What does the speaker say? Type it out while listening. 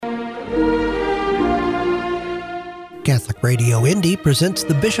Catholic Radio Indy presents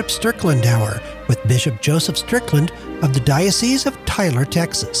the Bishop Strickland Hour with Bishop Joseph Strickland of the Diocese of Tyler,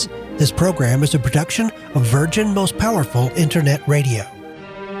 Texas. This program is a production of Virgin Most Powerful Internet Radio.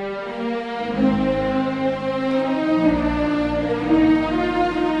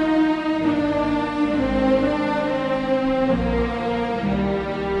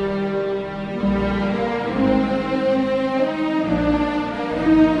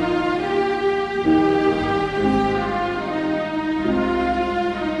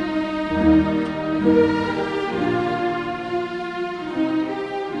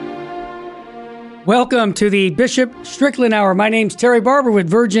 Welcome to the Bishop Strickland Hour. My name's Terry Barber with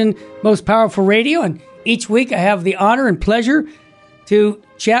Virgin Most Powerful Radio, and each week I have the honor and pleasure to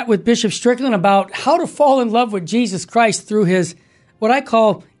chat with Bishop Strickland about how to fall in love with Jesus Christ through his, what I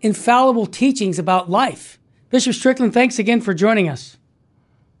call, infallible teachings about life. Bishop Strickland, thanks again for joining us.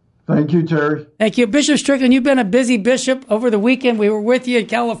 Thank you, Terry. Thank you. Bishop Strickland, you've been a busy bishop. Over the weekend, we were with you in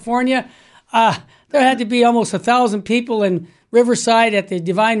California. There had to be almost 1,000 people in Riverside at the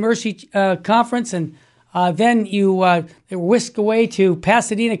Divine Mercy Conference, and then you were whisked away to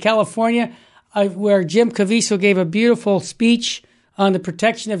Pasadena, California, where Jim Caviezel gave a beautiful speech on the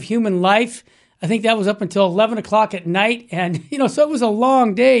protection of human life. I think that was up until 11 o'clock at night, and so it was a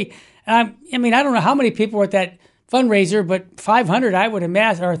long day. I mean, I don't know how many people were at that fundraiser, but 500, I would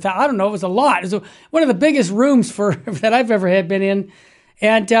imagine, or I don't know, it was a lot. It was one of the biggest rooms that I've ever been in,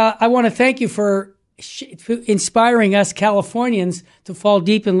 and I want to thank you for inspiring us Californians to fall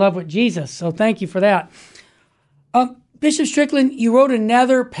deep in love with Jesus. So thank you for that. Bishop Strickland, you wrote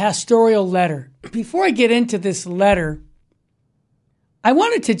another pastoral letter. Before I get into this letter, I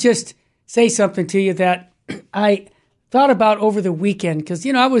wanted to just say something to you that I thought about over the weekend, because,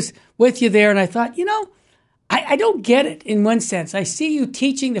 I was with you there and I thought, I don't get it in one sense. I see you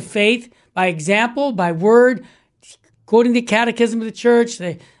teaching the faith by example, by word, quoting the Catechism of the Church,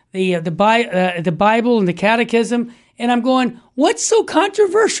 the Bible and the Catechism, and I'm going, what's so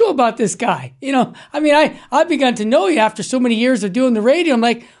controversial about this guy? I've begun to know you after so many years of doing the radio. I'm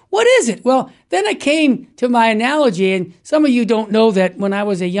like, what is it? Well, then I came to my analogy, and some of you don't know that when I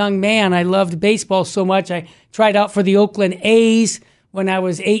was a young man, I loved baseball so much. I tried out for the Oakland A's when I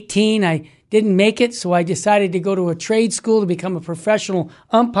was 18. I didn't make it, so I decided to go to a trade school to become a professional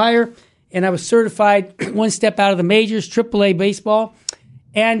umpire, and I was certified one step out of the majors, AAA baseball.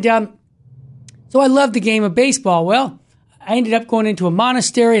 And so I loved the game of baseball. Well, I ended up going into a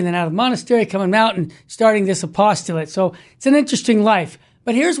monastery, and then out of monastery, coming out and starting this apostolate. So it's an interesting life.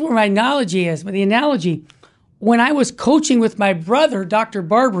 But here's where my analogy is. The analogy, when I was coaching with my brother, Dr.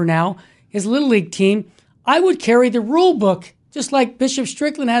 Barber now, his Little League team, I would carry the rule book, just like Bishop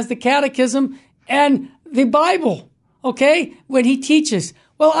Strickland has the Catechism and the Bible, okay, when he teaches.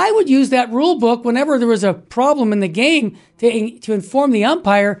 Well, I would use that rule book whenever there was a problem in the game to inform the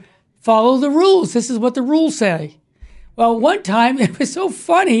umpire, follow the rules. This is what the rules say. Well, one time, it was so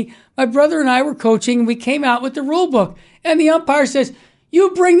funny, my brother and I were coaching, and we came out with the rule book. And the umpire says, you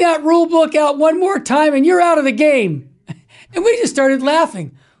bring that rule book out one more time, and you're out of the game. And we just started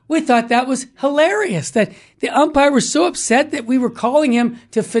laughing. We thought that was hilarious, that the umpire was so upset that we were calling him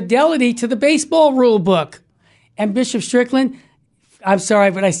to fidelity to the baseball rule book. And Bishop Strickland, I'm sorry,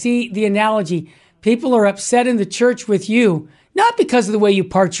 but I see the analogy. People are upset in the church with you, not because of the way you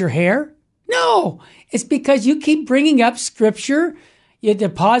part your hair. No, it's because you keep bringing up Scripture, the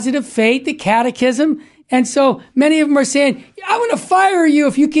positive faith, the Catechism. And so many of them are saying, I want to fire you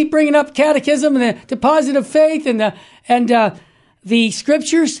if you keep bringing up Catechism and the positive faith and the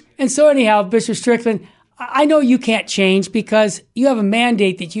Scriptures. And so anyhow, Bishop Strickland, I know you can't change because you have a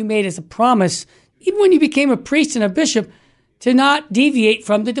mandate that you made as a promise, even when you became a priest and a bishop, to not deviate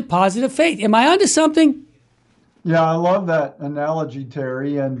from the deposit of faith. Am I onto something? Yeah, I love that analogy,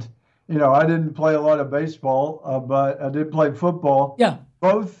 Terry. And, I didn't play a lot of baseball, but I did play football. Yeah.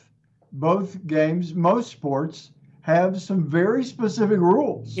 Both games, most sports, have some very specific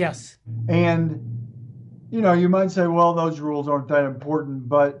rules. Yes. And, you might say, well, those rules aren't that important.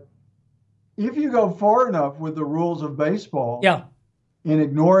 But if you go far enough with the rules of baseball, in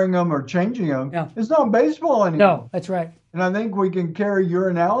ignoring them or changing them, it's not baseball anymore. No, that's right. And I think we can carry your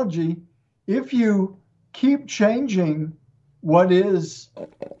analogy. If you keep changing what is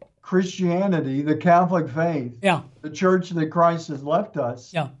Christianity, the Catholic faith, the church that Christ has left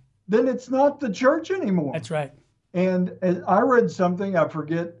us, then it's not the church anymore. That's right. And I read something, I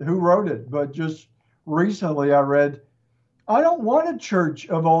forget who wrote it, but just recently I read, I don't want a church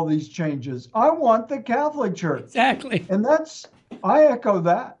of all these changes. I want the Catholic Church. Exactly. And I echo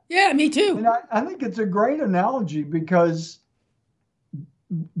that. Yeah, me too. And I think it's a great analogy because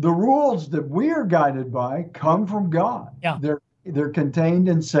the rules that we are guided by come from God. Yeah. They're contained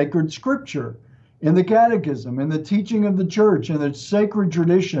in sacred scripture, in the catechism, in the teaching of the church, in the sacred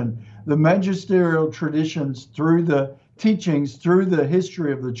tradition, the magisterial traditions, through the teachings, through the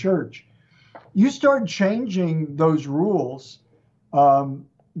history of the church. You start changing those rules,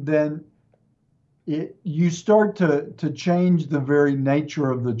 then you start to change the very nature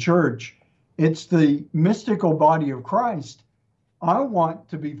of the church. It's the mystical body of Christ. I want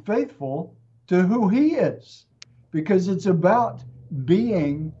to be faithful to who he is, because it's about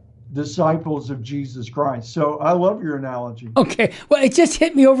being disciples of Jesus Christ. So I love your analogy. Okay. Well, it just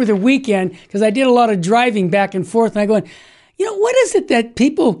hit me over the weekend because I did a lot of driving back and forth, and I going, what is it that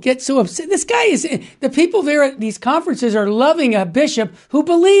people get so upset? This guy the people there at these conferences are loving a bishop who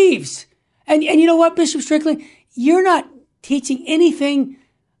believes. And you know what, Bishop Strickland? You're not teaching anything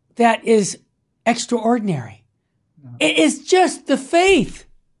that is extraordinary. No. It is just the faith.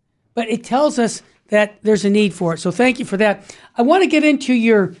 But it tells us that there's a need for it. So thank you for that. I want to get into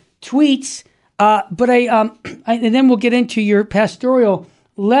your tweets, but and then we'll get into your pastoral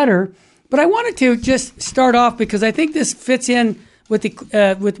letter. But I wanted to just start off because I think this fits in with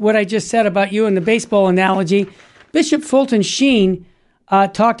with what I just said about you and the baseball analogy. Bishop Fulton Sheen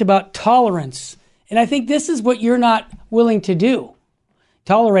talked about tolerance, and I think this is what you're not willing to do: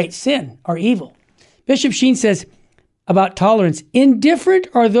 tolerate sin or evil. Bishop Sheen says about tolerance: indifferent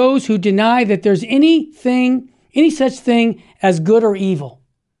are those who deny that there's any such thing as good or evil,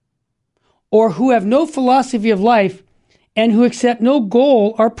 or who have no philosophy of life and who accept no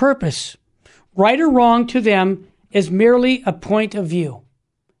goal or purpose. Right or wrong to them is merely a point of view.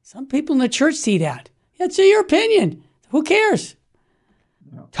 Some people in the church see that. It's your opinion. Who cares?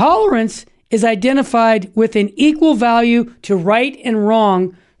 No. Tolerance is identified with an equal value to right and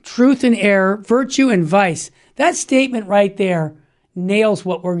wrong, truth and error, virtue and vice. That statement right there nails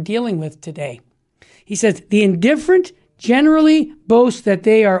what we're dealing with today. He says, the indifferent generally boast that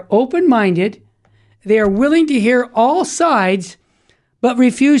they are open-minded, they are willing to hear all sides, but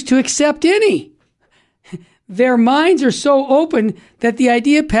refuse to accept any. Their minds are so open that the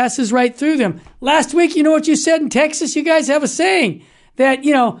idea passes right through them. Last week, you know what you said in Texas? You guys have a saying that,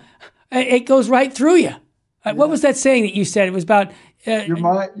 it goes right through you. Yeah. What was that saying that you said? It was about...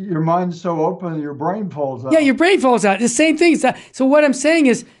 your mind's so open, your brain falls out. Yeah, your brain falls out. The same thing. So what I'm saying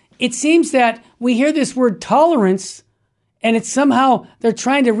is, it seems that we hear this word tolerance, and it's somehow they're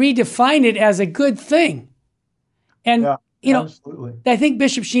trying to redefine it as a good thing. And, absolutely. I think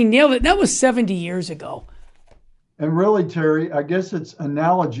Bishop Sheen nailed it. That was 70 years ago. And really, Terry, I guess it's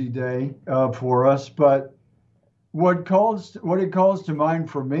Analogy Day for us, but what it calls to mind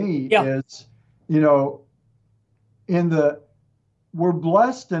for me is, we're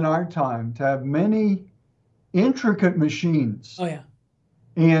blessed in our time to have many intricate machines. Oh, yeah.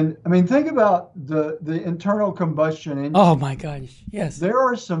 And I mean, think about the internal combustion engine. Oh, my gosh. Yes. There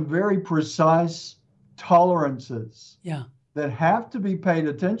are some very precise tolerances that have to be paid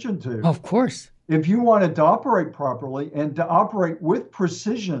attention to. Of course. If you want it to operate properly and to operate with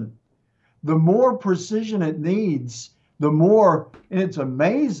precision, the more precision it needs, the more, and it's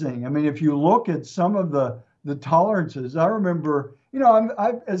amazing. I mean, if you look at some of the tolerances, I remember,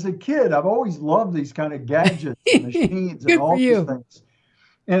 as a kid, I've always loved these kind of gadgets and machines and all these things.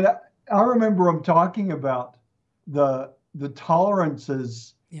 And I remember them talking about the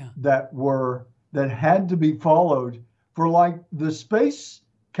tolerances that had to be followed for, like, the space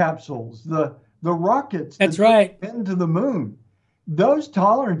capsules, the rockets that's right into the moon. Those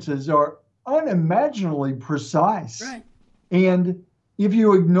tolerances are unimaginably precise. Right. And if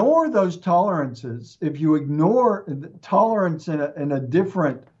you ignore those tolerances, if you ignore tolerance in a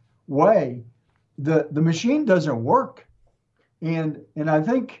different way, the machine doesn't work. And I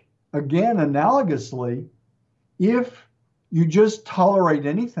think, again, analogously, if you just tolerate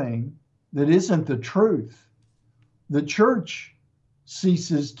anything that isn't the truth, the church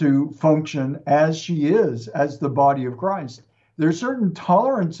ceases to function as she is, as the body of Christ. There are certain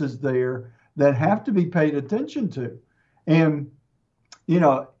tolerances there that have to be paid attention to. And,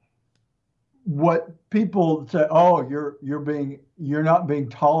 what people say, oh, you're not being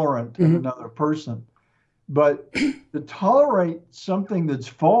tolerant of another person. But to tolerate something that's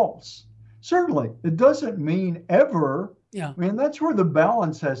false, certainly, it doesn't mean ever. Yeah. I mean, that's where the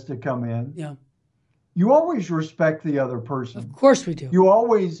balance has to come in. Yeah. You always respect the other person. Of course we do. You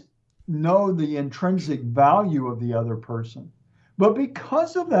always know the intrinsic value of the other person. But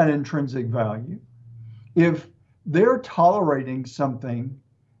because of that intrinsic value, if they're tolerating something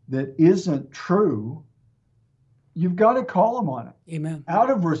that isn't true, you've got to call them on it. Amen. Out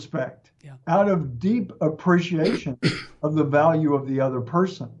of respect. out of deep appreciation of the value of the other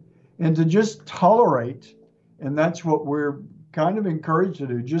person. And to just tolerate, and that's what we're kind of encouraged to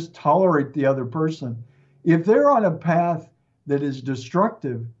do, just tolerate the other person. If they're on a path that is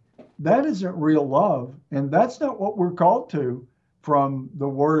destructive, that isn't real love, and that's not what we're called to from the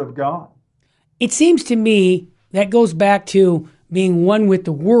Word of God. It seems to me that goes back to being one with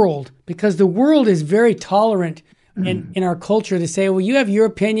the world, because the world is very tolerant in our culture to say, well, you have your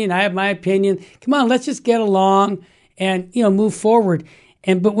opinion, I have my opinion. Come on, let's just get along and move forward.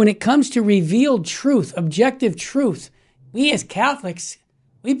 But when it comes to revealed truth, objective truth, we as Catholics,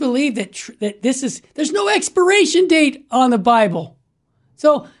 we believe that there's no expiration date on the Bible.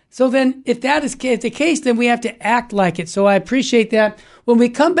 So then if that is the case, then we have to act like it. So I appreciate that. When we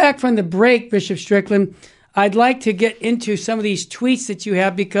come back from the break, Bishop Strickland, I'd like to get into some of these tweets that you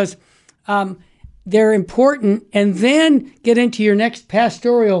have because they're important, and then get into your next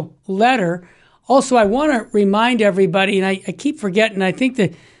pastoral letter. Also, I want to remind everybody, and I keep forgetting, I think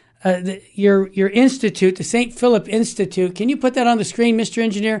that your institute, the St. Philip Institute, can you put that on the screen, Mr.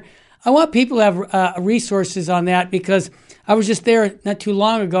 Engineer? I want people to have resources on that because I was just there not too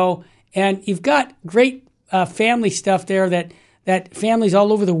long ago, and you've got great family stuff there that families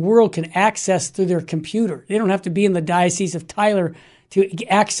all over the world can access through their computer. They don't have to be in the Diocese of Tyler to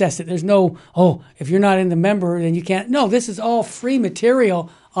access it. There's no, if you're not in the member, then you can't. No, this is all free material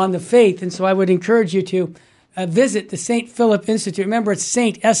on the faith, and so I would encourage you to visit the St. Philip Institute. Remember, it's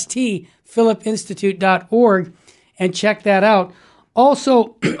stphilipinstitute.org, and check that out.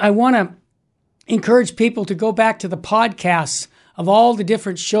 Also, I want to encourage people to go back to the podcasts of all the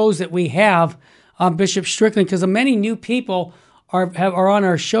different shows that we have on Bishop Strickland, because many new people are on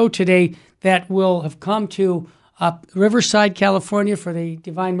our show today that will have come to Riverside, California for the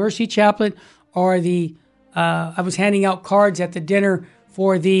Divine Mercy Chaplet, or I was handing out cards at the dinner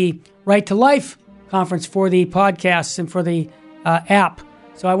for the Right to Life conference for the podcasts and for the app.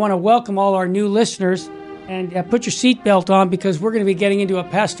 So I want to welcome all our new listeners, and put your seatbelt on because we're going to be getting into a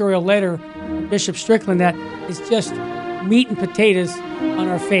pastoral letter from Bishop Strickland that is just meat and potatoes on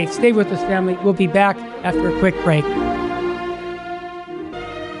our faith. Stay with us, family. We'll be back after a quick break.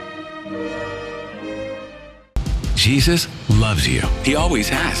 Jesus loves you. He always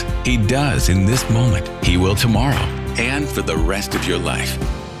has. He does in this moment. He will tomorrow and for the rest of your life.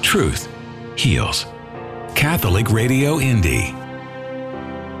 Truth heals. Catholic Radio Indy.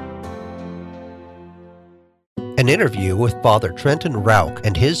 An interview with Father Trenton Rauch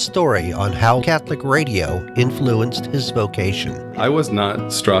and his story on how Catholic radio influenced his vocation. I was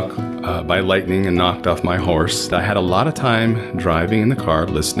not struck by lightning and knocked off my horse. I had a lot of time driving in the car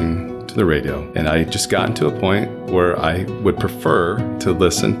listening to the radio, and I just gotten to a point where I would prefer to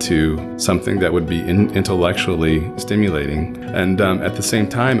listen to something that would be intellectually stimulating. And at the same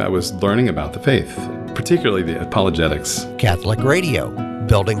time, I was learning about the faith, particularly the apologetics. Catholic radio,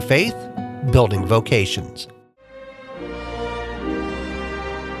 building faith, building vocations.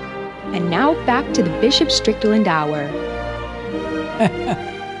 And now back to the Bishop Strickland Hour.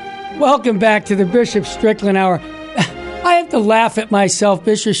 Welcome back to the Bishop Strickland Hour. I have to laugh at myself,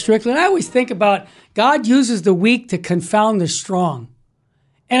 Bishop Strickland. I always think about God uses the weak to confound the strong.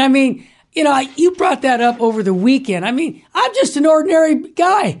 And I mean, you brought that up over the weekend. I mean, I'm just an ordinary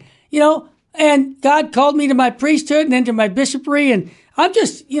guy, and God called me to my priesthood and then to my bishopry, and I'm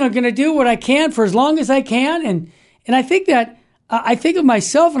just, going to do what I can for as long as I can. And I think that I think of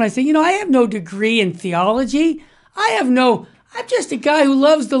myself and I say, I have no degree in theology. I'm just a guy who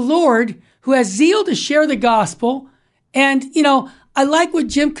loves the Lord, who has zeal to share the gospel. And, I like what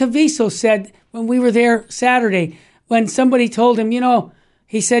Jim Caviezel said when we were there Saturday, when somebody told him,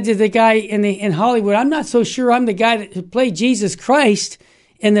 he said to the guy in Hollywood, I'm not so sure I'm the guy that played Jesus Christ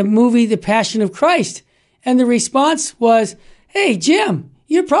in the movie The Passion of Christ. And the response was, hey, Jim,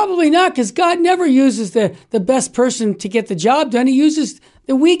 you're probably not, because God never uses the best person to get the job done. He uses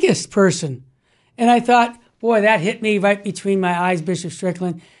the weakest person. And I thought, boy, that hit me right between my eyes, Bishop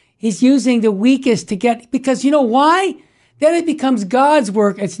Strickland. He's using the weakest to get, because you know why? Then it becomes God's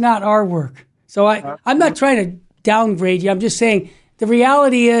work. It's not our work. So I'm not trying to downgrade you. I'm just saying the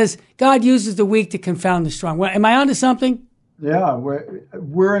reality is God uses the weak to confound the strong. Well, am I onto something? Yeah,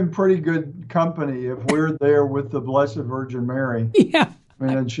 we're in pretty good company if we're there with the Blessed Virgin Mary. Yeah.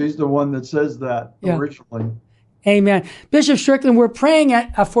 And she's the one that says that originally. Amen. Bishop Strickland, we're praying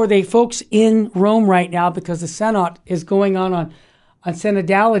for the folks in Rome right now because the Synod is going on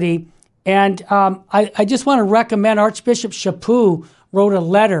synodality. And I just want to recommend Archbishop Chaput wrote a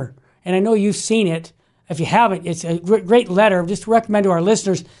letter, and I know you've seen it. If you haven't, it's a great letter. Just to recommend to our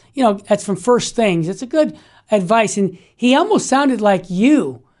listeners, that's from First Things. It's a good advice. And he almost sounded like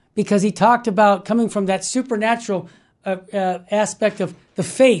you because he talked about coming from that supernatural aspect of the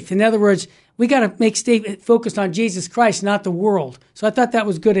faith. In other words, we got to make statement focused on Jesus Christ, not the world. So I thought that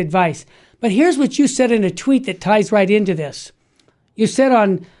was good advice. But here's what you said in a tweet that ties right into this. You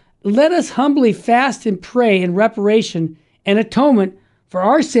said let us humbly fast and pray in reparation and atonement for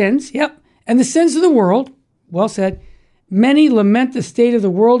our sins, and the sins of the world. Well said. Many lament the state of the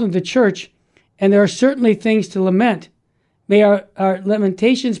world and the church, and there are certainly things to lament. May our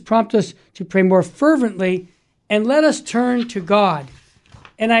lamentations prompt us to pray more fervently, and let us turn to God.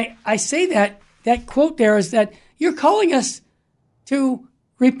 And I say that quote there is that you're calling us to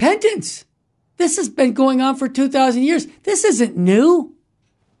repentance. This has been going on for 2,000 years. This isn't new.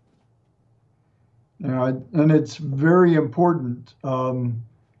 Yeah, and it's very important,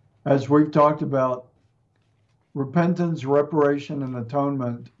 as we've talked about, repentance, reparation, and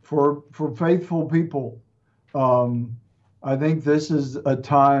atonement for faithful people. I think this is a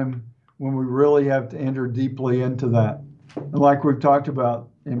time when we really have to enter deeply into that. And like we've talked about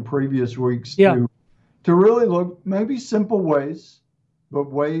in previous weeks, to really look maybe simple ways,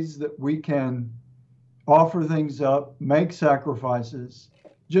 but ways that we can offer things up, make sacrifices,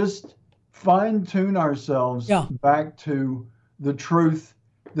 just fine-tune ourselves back to the truth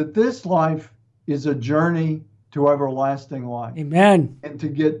that this life is a journey to everlasting life. Amen. And to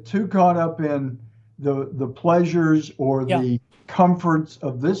get too caught up in the pleasures or the comforts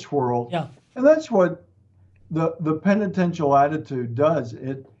of this world. And that's what the penitential attitude does.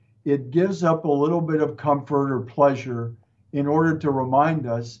 It gives up a little bit of comfort or pleasure in order to remind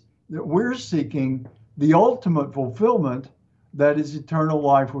us that we're seeking the ultimate fulfillment, that is eternal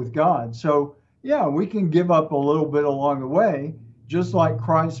life with God. So, we can give up a little bit along the way, just like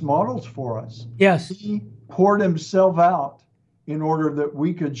Christ models for us. Yes. He poured himself out in order that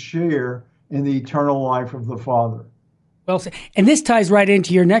we could share in the eternal life of the Father. Well said. And this ties right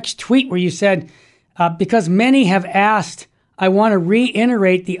into your next tweet where you said, because many have asked, I want to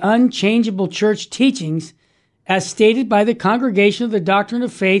reiterate the unchangeable church teachings as stated by the Congregation of the Doctrine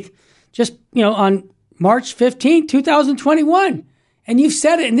of Faith just, on March 15, 2021. And you've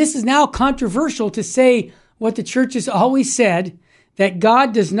said it, and this is now controversial to say what the church has always said, that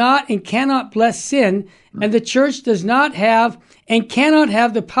God does not and cannot bless sin, and the church does not have and cannot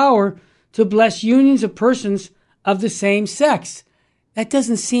have the power to bless unions of persons of the same sex. That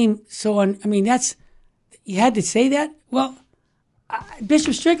doesn't seem so, you had to say that? Well,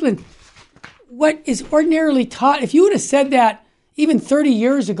 Bishop Strickland, what is ordinarily taught, if you would have said that even 30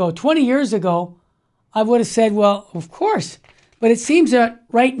 years ago, 20 years ago, I would have said, well, of course. But it seems that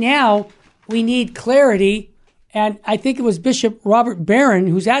right now we need clarity. And I think it was Bishop Robert Barron,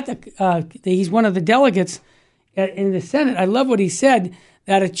 who's he's one of the delegates in the Senate. I love what he said,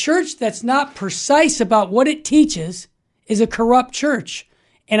 that a church that's not precise about what it teaches is a corrupt church.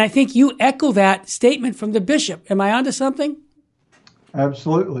 And I think you echo that statement from the bishop. Am I onto something?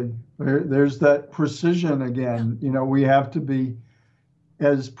 Absolutely. There's that precision again. We have to be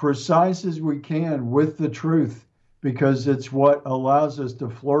as precise as we can with the truth, because it's what allows us to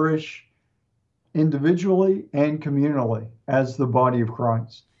flourish individually and communally as the body of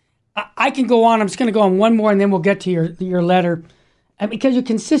Christ. I can go on. I'm just going to go on one more, and then we'll get to your letter. And because you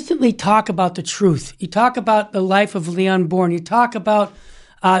consistently talk about the truth. You talk about the life of the unborn. You talk about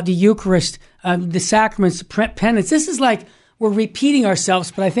the Eucharist, the sacraments, penance. This is like we're repeating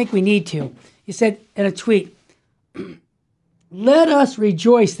ourselves, but I think we need to. You said in a tweet, let us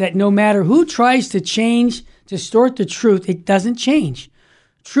rejoice that no matter who tries to distort the truth, it doesn't change.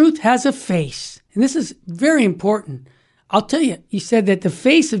 Truth has a face. And this is very important. I'll tell you, you said that the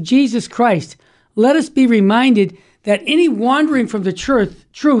face of Jesus Christ, let us be reminded that any wandering from the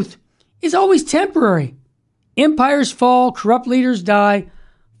truth is always temporary. Empires fall, corrupt leaders die,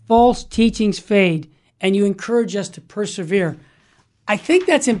 false teachings fade, and you encourage us to persevere. I think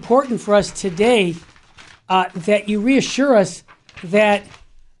that's important for us today, that you reassure us that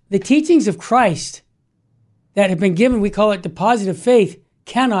the teachings of Christ that have been given, we call it deposit of faith,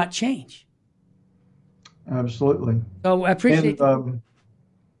 cannot change. Absolutely. So I appreciate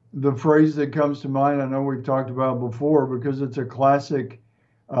the phrase that comes to mind, I know we've talked about before, because it's a classic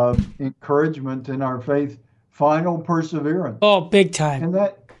encouragement in our faith, final perseverance. Oh, big time.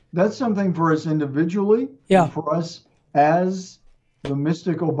 And that's something for us individually, and for us as the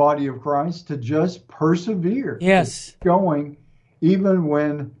mystical body of Christ to just persevere. Yes. Going, even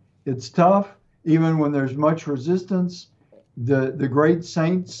when it's tough, even when there's much resistance. The great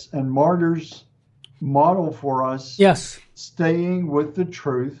saints and martyrs model for us staying with the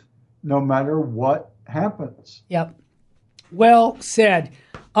truth no matter what happens. Yep. Well said.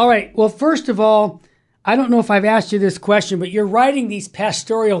 All right. Well, first of all, I don't know if I've asked you this question, but you're writing these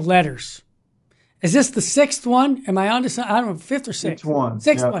pastoral letters. Is this the sixth one? Am I on to something? I don't know, fifth or sixth?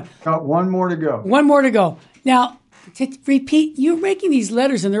 Sixth one. Got one more to go. One more to go. Now, to repeat, you're making these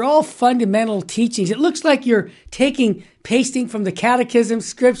letters and they're all fundamental teachings. It looks like you're pasting from the catechism,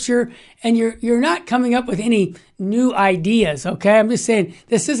 scripture, and you're not coming up with any new ideas, okay? I'm just saying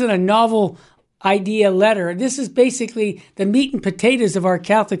this isn't a novel idea letter. This is basically the meat and potatoes of our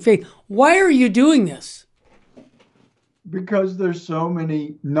Catholic faith. Why are you doing this? Because there's so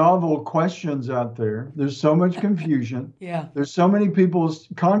many novel questions out there. There's so much confusion. Yeah. There's so many people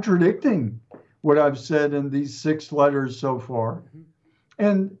contradicting what I've said in these 6 letters so far.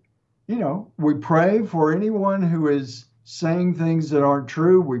 And, we pray for anyone who is saying things that aren't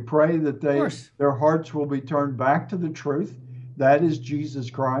true. We pray that their hearts will be turned back to the truth. That is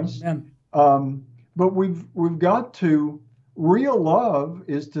Jesus Christ. But we've got to, real love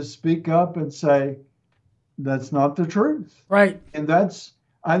is to speak up and say, that's not the truth. Right. And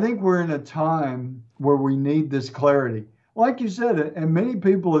I think we're in a time where we need this clarity. Like you said, and many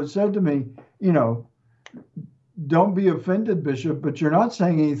people have said to me, don't be offended, Bishop, but you're not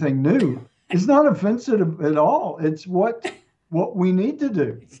saying anything new. It's not offensive at all. It's what we need to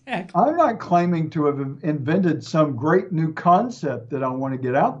do. Exactly. I'm not claiming to have invented some great new concept that I want to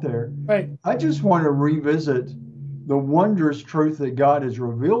get out there. Right. I just want to revisit the wondrous truth that God has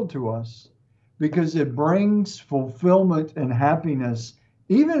revealed to us, because it brings fulfillment and happiness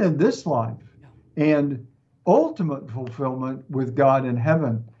even in this life, and ultimate fulfillment with God in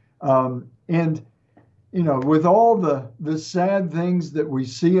heaven. With all the sad things that we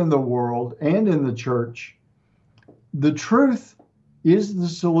see in the world and in the church, the truth is the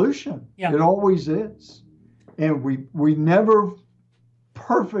solution. Yeah. It always is. And we never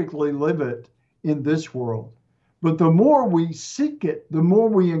perfectly live it in this world. But the more we seek it, the more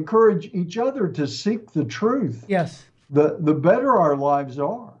we encourage each other to seek the truth. Yes. The better our lives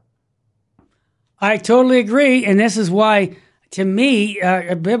are. I totally agree. And this is why, to me,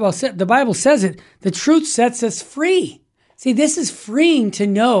 the Bible says it, the truth sets us free. See, this is freeing to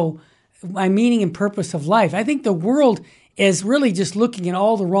know my meaning and purpose of life. I think the world is really just looking in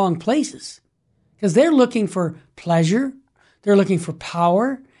all the wrong places, because they're looking for pleasure. They're looking for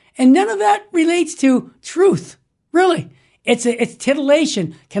power. And none of that relates to truth. Really. It's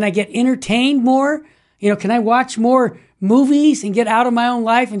titillation. Can I get entertained more? Can I watch more movies and get out of my own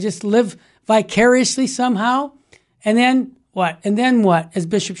life and just live vicariously somehow? And then what? And then what? As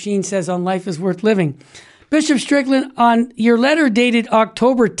Bishop Sheen says on Life is Worth Living. Bishop Strickland, on your letter dated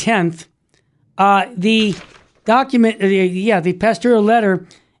October 10th, the document, the pastoral letter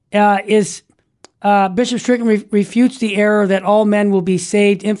is Bishop Strickland refutes the error that all men will be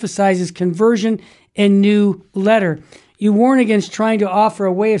saved, emphasizes conversion in new letter. You warn against trying to offer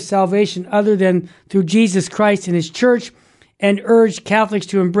a way of salvation other than through Jesus Christ and his church, and urge Catholics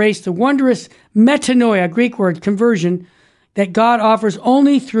to embrace the wondrous metanoia, Greek word, conversion, that God offers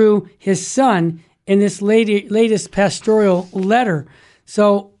only through his Son in this latest pastoral letter.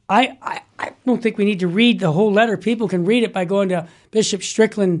 So I don't think we need to read the whole letter. People can read it by going to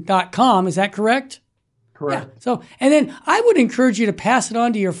bishopstrickland.com. Is that correct? Correct. Yeah. So, and then I would encourage you to pass it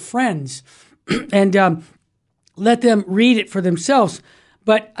on to your friends and let them read it for themselves.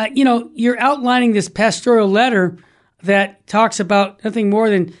 But, you're outlining this pastoral letter that talks about nothing more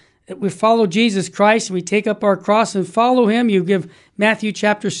than that we follow Jesus Christ and we take up our cross and follow him. You give Matthew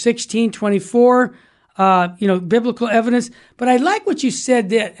chapter 16:24, biblical evidence. But I like what you said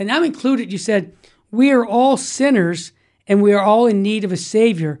there, and I'm included. You said, we are all sinners and we are all in need of a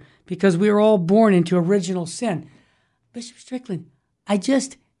Savior because we are all born into original sin. Bishop Strickland, I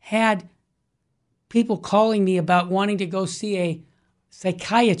just had people calling me about wanting to go see a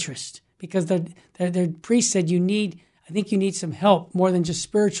psychiatrist because the priest said I think you need some help more than just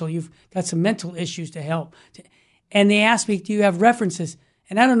spiritual. You've got some mental issues to help. And they asked me, do you have references?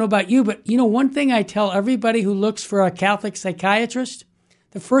 And I don't know about you, but one thing I tell everybody who looks for a Catholic psychiatrist,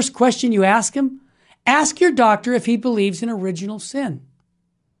 the first question you ask him, ask your doctor if he believes in original sin.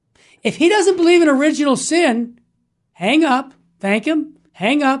 If he doesn't believe in original sin, hang up, thank him,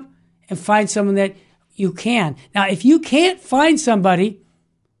 hang up, and find someone that you can. Now, if you can't find somebody,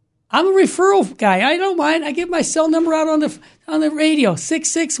 I'm a referral guy. I don't mind. I give my cell number out on the radio,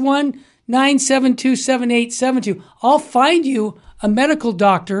 661-972-7872. I'll find you a medical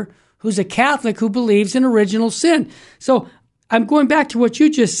doctor who's a Catholic who believes in original sin. So I'm going back to what you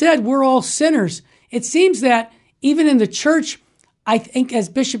just said. We're all sinners. It seems that even in the church, I think, as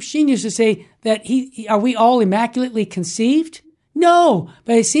Bishop Sheen used to say, that are we all immaculately conceived? No,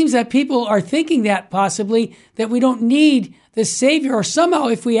 but it seems that people are thinking that possibly, that we don't need the Savior, or somehow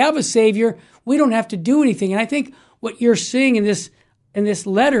if we have a Savior, we don't have to do anything. And I think what you're seeing in this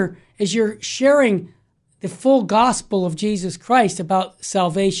letter is you're sharing the full gospel of Jesus Christ about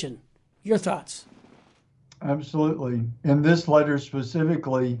salvation. Your thoughts? Absolutely. In this letter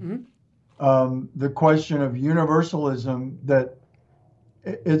specifically, the question of universalism, that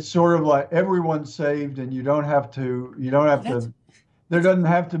it's sort of like everyone's saved and there doesn't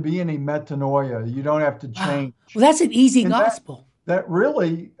have to be any metanoia. You don't have to change. Well, that's an easy gospel. That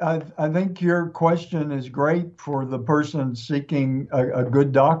really, I think your question is great for the person seeking a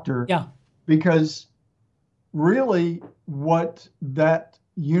good doctor. Yeah. Because really what that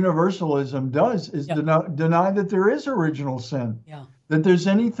universalism does is deny that there is original sin. Yeah. That there's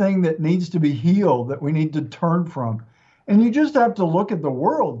anything that needs to be healed, that we need to turn from. And you just have to look at the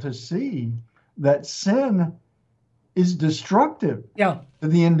world to see that sin is destructive to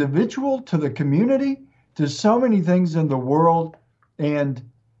the individual, to the community, to so many things in the world. And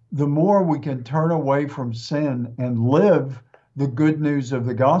the more we can turn away from sin and live the good news of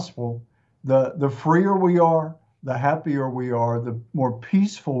the gospel, the freer we are, the happier we are, the more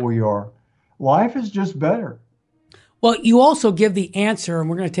peaceful we are. Life is just better. Well, you also give the answer, and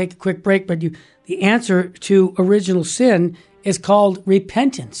we're going to take a quick break, but the answer to original sin is called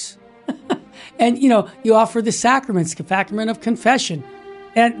repentance. And, you offer the sacraments, the sacrament of confession.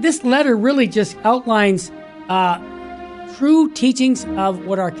 And this letter really just outlines true teachings of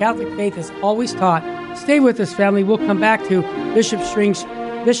what our Catholic faith has always taught. Stay with us, family. We'll come back to Bishop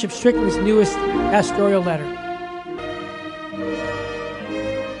Strickland's newest pastoral letter.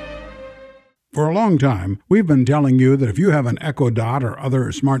 For a long time, we've been telling you that if you have an Echo Dot or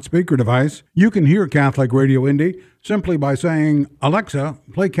other smart speaker device, you can hear Catholic Radio Indy simply by saying, "Alexa,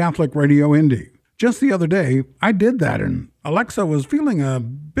 play Catholic Radio Indy." Just the other day, I did that, and Alexa was feeling a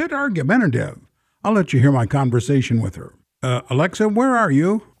bit argumentative. I'll let you hear my conversation with her. Alexa, where are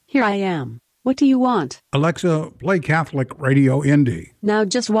you? Here I am. What do you want? Alexa, play Catholic Radio Indy. Now,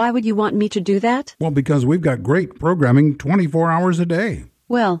 just why would you want me to do that? Well, because we've got great programming 24 hours a day.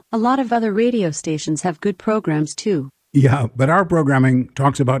 Well, a lot of other radio stations have good programs, too. Yeah, but our programming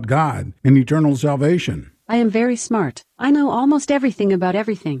talks about God and eternal salvation. I am very smart. I know almost everything about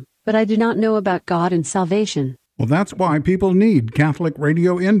everything, but I do not know about God and salvation. Well, that's why people need Catholic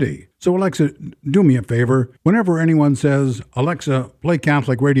Radio Indy. So, Alexa, do me a favor. Whenever anyone says, "Alexa, play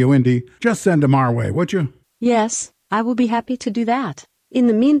Catholic Radio Indy," just send them our way, would you? Yes, I will be happy to do that. In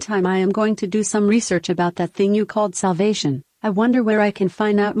the meantime, I am going to do some research about that thing you called salvation. I wonder where I can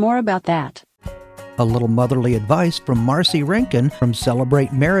find out more about that. A little motherly advice from Marcy Rankin from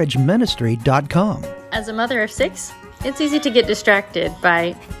CelebrateMarriageMinistry.com. As a mother of 6, it's easy to get distracted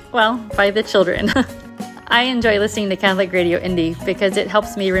by the children. I enjoy listening to Catholic Radio Indy because it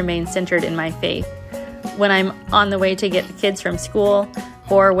helps me remain centered in my faith. When I'm on the way to get the kids from school,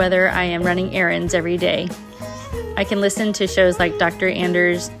 or whether I am running errands every day, I can listen to shows like Dr.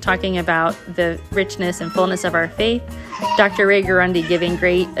 Anders talking about the richness and fullness of our faith, Dr. Ray Garundi giving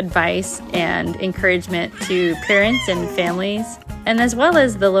great advice and encouragement to parents and families, and as well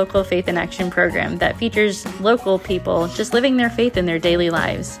as the local Faith in Action program that features local people just living their faith in their daily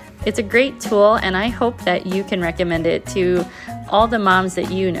lives. It's a great tool, and I hope that you can recommend it to all the moms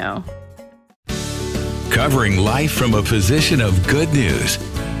that you know. Covering life from a position of good news.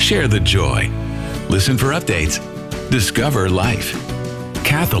 Share the joy. Listen for updates. Discover life.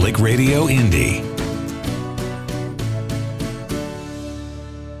 Catholic Radio Indy.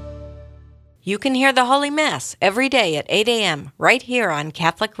 You can hear the Holy Mass every day at 8 a.m. right here on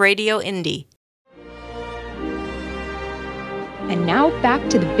Catholic Radio Indy. And now back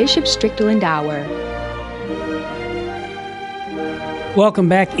to the Bishop Strickland Hour. Welcome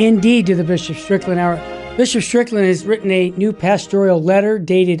back indeed to the Bishop Strickland Hour. Bishop Strickland has written a new pastoral letter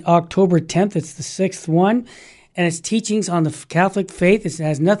dated October 10th. It's the 6th one. And it's teachings on the Catholic faith. It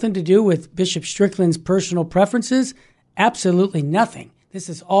has nothing to do with Bishop Strickland's personal preferences. Absolutely nothing. This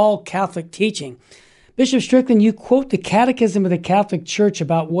is all Catholic teaching. Bishop Strickland, you quote the Catechism of the Catholic Church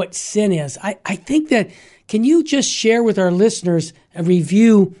about what sin is. I think that, can you just share with our listeners a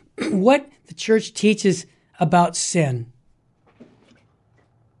review what the Church teaches about sin?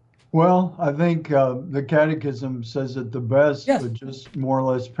 Well, I think the Catechism says it the best, yes. But just more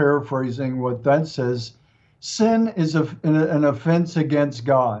or less paraphrasing what that says, sin is an offense against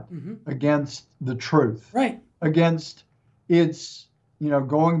God, against the truth, right? Against its,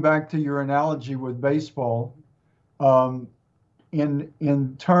 going back to your analogy with baseball,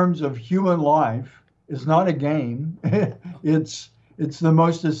 in terms of human life, it's not a game. It's the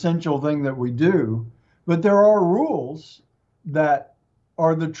most essential thing that we do, but there are rules that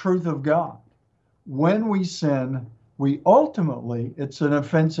are the truth of God. When we sin, it's an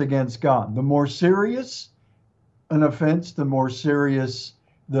offense against God. The more serious an offense, the more serious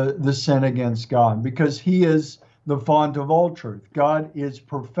the sin against God, because he is the font of all truth. God is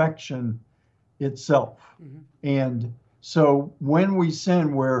perfection itself. Mm-hmm. And so when we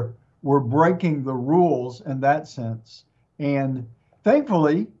sin, we're breaking the rules in that sense. And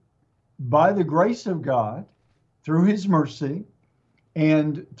thankfully, by the grace of God, through his mercy,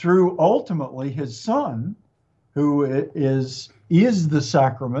 and through ultimately his Son, who is the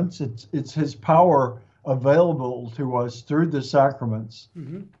sacraments, it's his power available to us through the sacraments,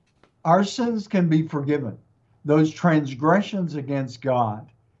 mm-hmm. our sins can be forgiven. Those transgressions against God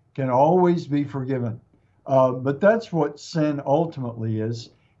can always be forgiven. But that's what sin ultimately is.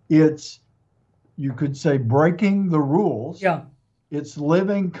 It's, you could say, breaking the rules. Yeah. It's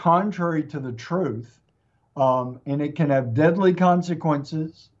living contrary to the truth. And it can have deadly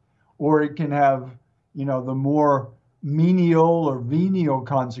consequences, or it can have, the more menial or venial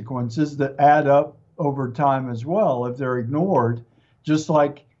consequences that add up over time as well if they're ignored, just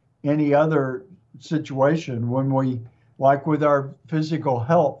like any other situation. When we, like with our physical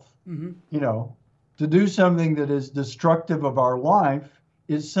health, mm-hmm. To do something that is destructive of our life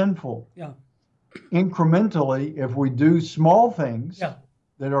is sinful. Yeah. Incrementally, if we do small things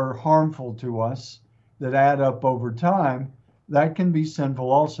that are harmful to us, that add up over time, that can be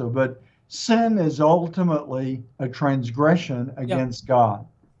sinful also. But sin is ultimately a transgression against God.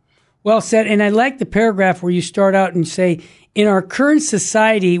 Well said. And I like the paragraph where you start out and say, in our current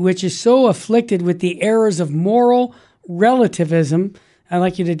society, which is so afflicted with the errors of moral relativism, I'd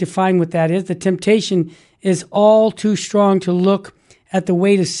like you to define what that is. The temptation is all too strong to look at the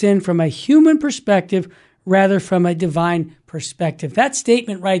weight of sin from a human perspective rather from a divine perspective. That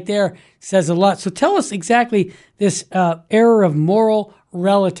statement right there says a lot. So tell us exactly this error of moral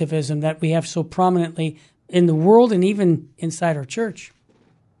relativism that we have so prominently in the world and even inside our church.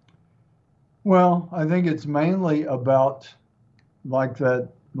 Well, I think it's mainly about, like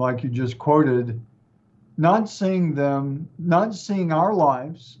you just quoted, not seeing our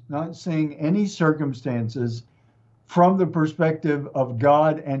lives, not seeing any circumstances from the perspective of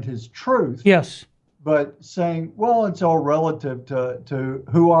God and his truth. Yes. But saying, well, it's all relative to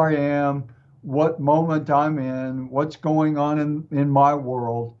who I am, what moment I'm in, what's going on in my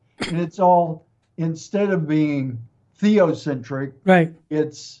world. And it's all, instead of being theocentric, right,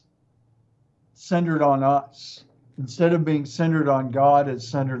 it's centered on us. Instead of being centered on God, it's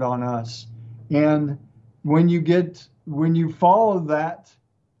centered on us. And when you follow that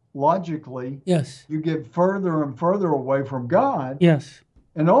logically, yes, you get further and further away from God. Yes.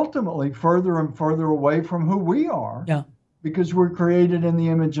 And ultimately further and further away from who we are. Yeah. Because we're created in the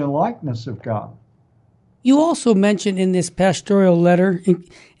image and likeness of God. You also mentioned in this pastoral letter,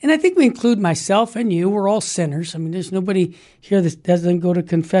 and I think we include myself and you, we're all sinners. I mean, there's nobody here that doesn't go to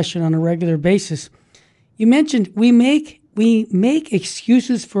confession on a regular basis. You mentioned we make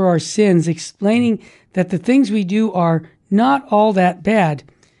excuses for our sins, explaining that the things we do are not all that bad.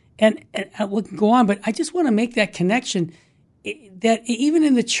 And we can go on, but I just want to make that connection that even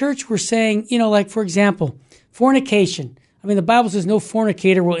in the church we're saying, like, for example, fornication. I mean, the Bible says no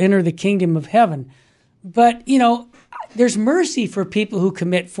fornicator will enter the kingdom of heaven. But, there's mercy for people who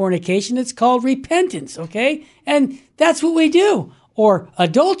commit fornication. It's called repentance, okay? And that's what we do. Or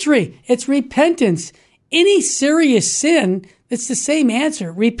adultery, it's repentance. Any serious sin, it's the same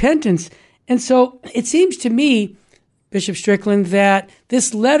answer, repentance. And so it seems to me, Bishop Strickland, that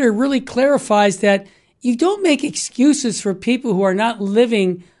this letter really clarifies that you don't make excuses for people who are not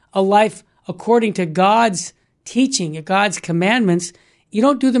living a life according to God's teaching, God's commandments. You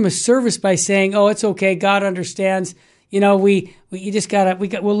don't do them a service by saying, "Oh, it's okay, God understands. We'll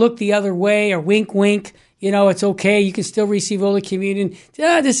look the other way," or wink, wink. It's okay. You can still receive Holy Communion.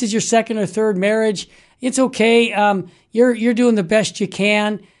 This is your second or third marriage. It's okay. You're doing the best you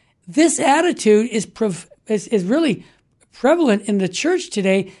can. This attitude is really prevalent in the church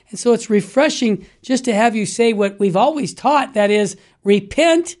today, and so it's refreshing just to have you say what we've always taught, that is,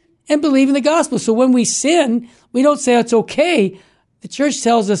 repent and believe in the gospel. So when we sin, we don't say it's okay. The church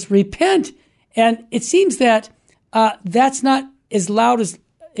tells us repent, and it seems that that's not as loud as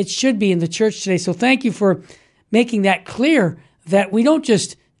it should be in the church today. So thank you for making that clear, that we don't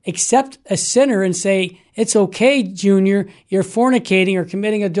just accept a sinner and say, it's okay, Junior, you're fornicating or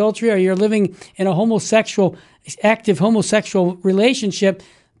committing adultery or you're living in a active homosexual relationship,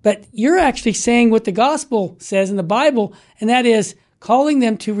 but you're actually saying what the gospel says in the Bible, and that is calling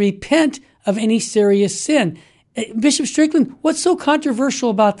them to repent of any serious sin. Bishop Strickland, what's so controversial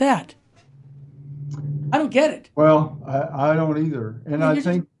about that? I don't get it. Well, I don't either. And I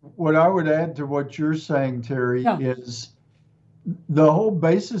think what I would add to what you're saying, Terry, is the whole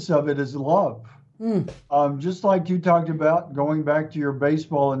basis of it is love. Just like you talked about, going back to your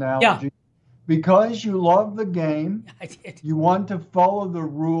baseball analogy, because you love the game, you want to follow the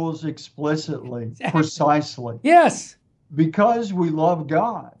rules explicitly, precisely. Yes. Because we love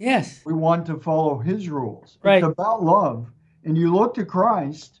God, we want to follow his rules. Right. It's about love. And you look to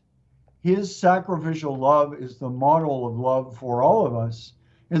Christ, his sacrificial love is the model of love for all of us.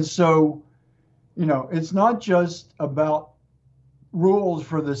 And so, it's not just about rules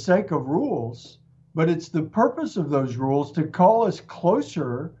for the sake of rules, but it's the purpose of those rules to call us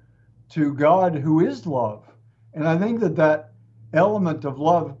closer to God, who is love. And I think that element of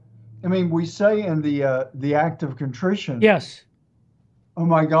love, we say in the act of contrition, oh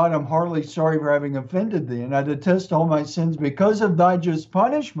my God, I'm heartily sorry for having offended thee, and I detest all my sins because of thy just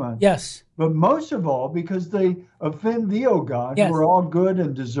punishment. Yes. But most of all, because they offend thee, O God, who are all good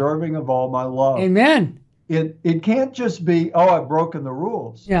and deserving of all my love. Amen. It can't just be, I've broken the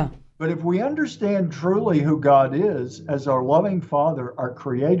rules. Yeah. But if we understand truly who God is as our loving Father, our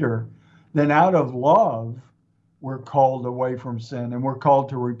Creator, then out of love, we're called away from sin and we're called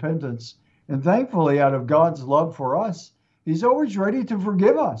to repentance. And thankfully, out of God's love for us, he's always ready to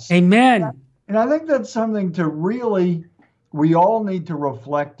forgive us. Amen. And I think that's something we all need to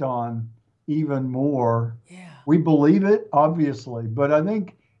reflect on even more. Yeah. We believe it, obviously, but I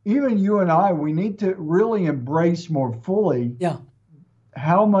think even you and I, we need to really embrace more fully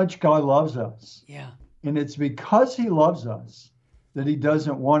how much God loves us. Yeah. And it's because he loves us that he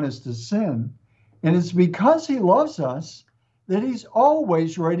doesn't want us to sin. And it's because he loves us that he's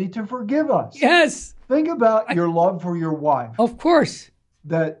always ready to forgive us. Yes. Think about your love for your wife. Of course.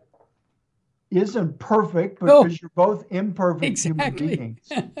 That isn't perfect because you're both imperfect human beings.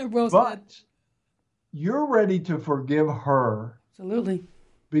 But you're ready to forgive her. Absolutely.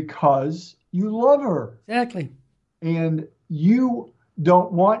 Because you love her. Exactly. And you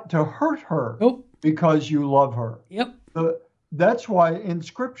don't want to hurt her because you love her. Yep. That's why in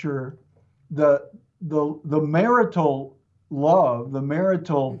Scripture, the marital love, the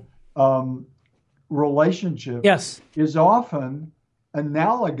marital relationship is often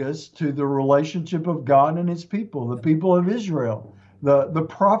analogous to the relationship of God and his people, the people of Israel. The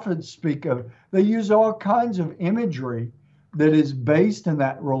prophets speak of, they use all kinds of imagery that is based in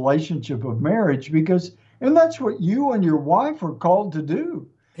that relationship of marriage and that's what you and your wife are called to do.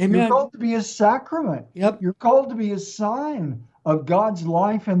 Amen. You're called to be a sacrament. Yep. You're called to be a sign of God's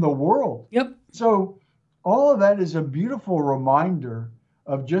life in the world. Yep. So all of that is a beautiful reminder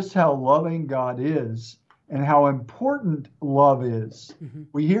of just how loving God is and how important love is. Mm-hmm.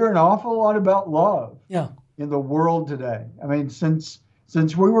 We hear an awful lot about love in the world today.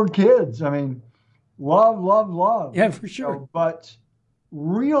 Since we were kids, love. Yeah, for sure. But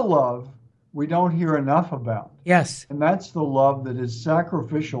real love, we don't hear enough about. Yes. And that's the love that is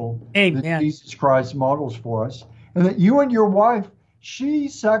sacrificial Amen. that Jesus Christ models for us. And that you and your wife, she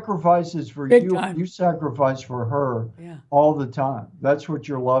sacrifices for you, and you sacrifice for her all the time. That's what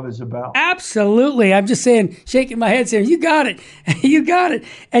your love is about. Absolutely. I'm just saying, shaking my head saying, you got it. You got it.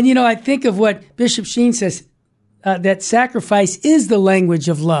 And, I think of what Bishop Sheen says, that sacrifice is the language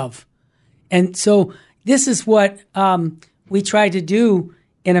of love. And so this is what we try to do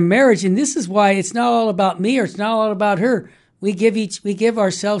in a marriage. And this is why it's not all about me or it's not all about her. We give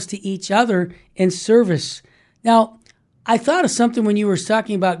ourselves to each other in service. Now, I thought of something when you were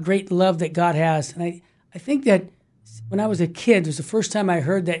talking about great love that God has. And I think that when I was a kid, it was the first time I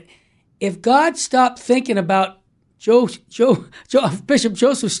heard that if God stopped thinking about Bishop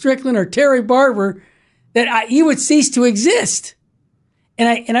Joseph Strickland or Terry Barber, that he would cease to exist.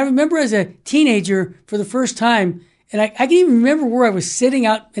 And I remember as a teenager for the first time, and I can even remember where I was sitting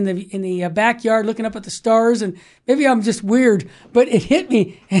out in the backyard looking up at the stars, and maybe I'm just weird, but it hit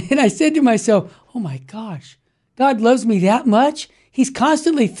me. And I said to myself, oh my gosh, God loves me that much? He's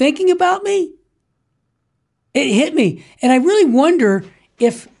constantly thinking about me? It hit me. And I really wonder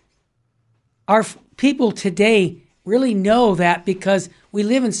if our people today really know that, because we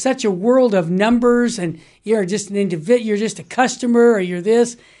live in such a world of numbers and you're just an individual, you're just a customer, or you're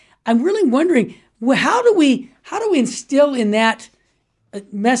this. I'm really wondering, how do we instill in that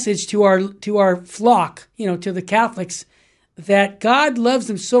message to our flock, to the Catholics, that God loves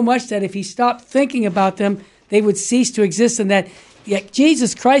them so much that if he stopped thinking about them, they would cease to exist, and that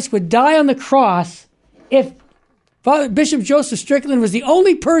Jesus Christ would die on the cross if Father Bishop Joseph Strickland was the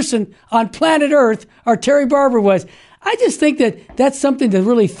only person on planet Earth, or Terry Barber was. I just think that that's something to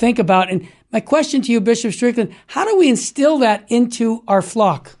really think about. And my question to you, Bishop Strickland, how do we instill that into our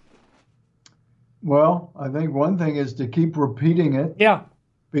flock? Well, I think one thing is to keep repeating it. Yeah.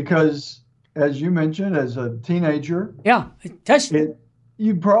 because, as you mentioned, as a teenager, it touched it.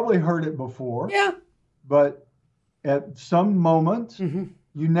 You probably heard it before. Yeah. But at some moment,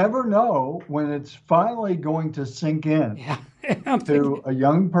 you never know when it's finally going to sink in to a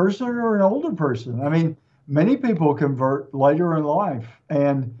young person or an older person. I mean, many people convert later in life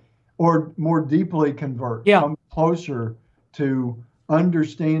or more deeply convert, come closer to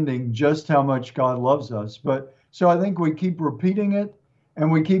understanding just how much God loves us. But so I think we keep repeating it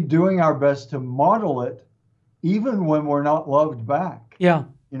and we keep doing our best to model it, even when we're not loved back. Yeah.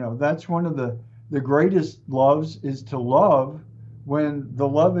 You know, that's one of the greatest loves, is to love when the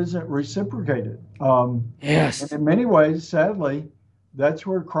love isn't reciprocated. Yes. And in many ways, sadly, that's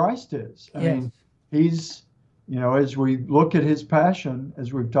where Christ is. I mean, he's, you know, as we look at his passion,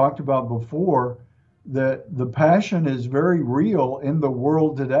 as we've talked about before, the passion is very real in the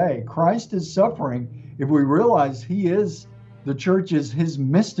world today. Christ is suffering. If we realize the church is his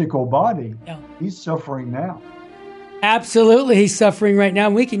mystical body, he's suffering now. Absolutely, he's suffering right now.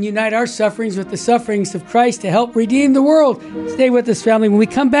 We can unite our sufferings with the sufferings of Christ to help redeem the world. Stay with us, family. When we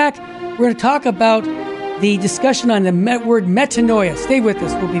come back, we're going to talk about the discussion on the word metanoia. Stay with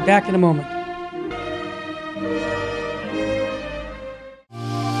us. We'll be back in a moment.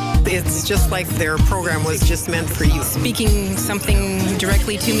 It's just like their program was just meant for you. Speaking something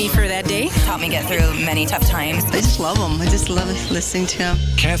directly to me for that day. Helped me get through many tough times. I just love them. I just love listening to them.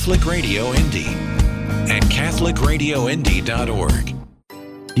 Catholic Radio Indy at CatholicRadioIndy.org.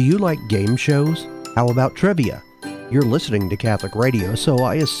 Do you like game shows? How about trivia? You're listening to Catholic Radio, so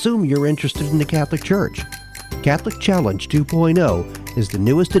I assume you're interested in the Catholic Church. Catholic Challenge 2.0 is the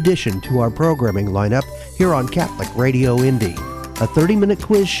newest addition to our programming lineup here on Catholic Radio Indy. A 30-minute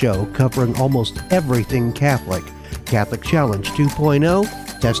quiz show covering almost everything Catholic. Catholic Challenge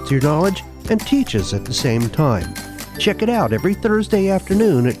 2.0 tests your knowledge and teaches at the same time. Check it out every Thursday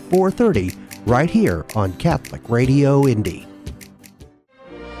afternoon at 4:30 right here on Catholic Radio Indy.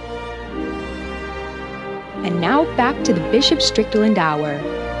 And now back to the Bishop Strickland Hour.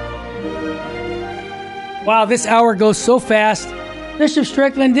 Wow, this hour goes so fast. Bishop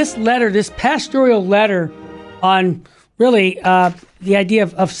Strickland, this pastoral letter on really the idea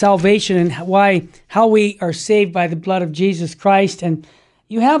of salvation and how we are saved by the blood of Jesus Christ. And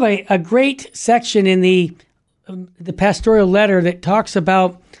you have a great section in the pastoral letter that talks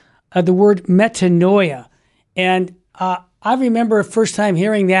about the word metanoia. And I remember first time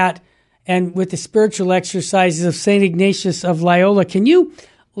hearing that, and with the spiritual exercises of St. Ignatius of Loyola. Can you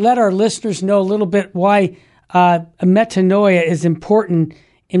let our listeners know a little bit why a metanoia is important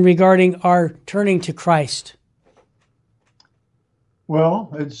in regarding our turning to Christ?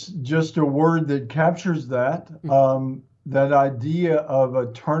 Well, it's just a word that captures that idea of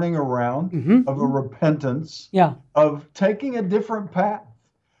a turning around, of a repentance, of taking a different path.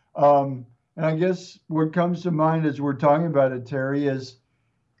 And I guess what comes to mind as we're talking about it, Terry, is,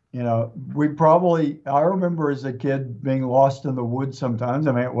 you know, I remember as a kid being lost in the woods sometimes.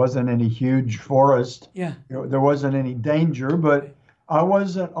 I mean, it wasn't any huge forest. Yeah. You know, there wasn't any danger, but I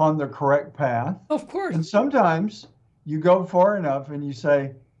wasn't on the correct path. Of course. And sometimes you go far enough and you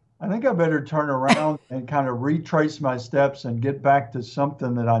say, I think I better turn around and kind of retrace my steps and get back to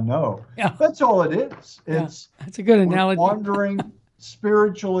something that I know. Yeah. That's all it is. That's a good analogy. Wandering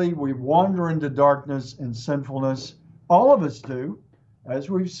spiritually, we wander into darkness and sinfulness. All of us do, as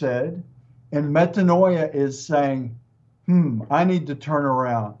we've said. And metanoia is saying, I need to turn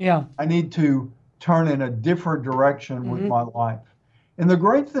around. Yeah. I need to turn in a different direction with my life. And the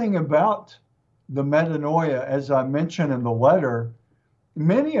great thing about the metanoia, as I mentioned in the letter,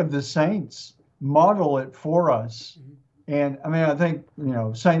 many of the saints model it for us. And I mean, I think, you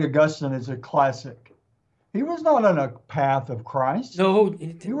know, St. Augustine is a classic. He was not on a path of Christ. No.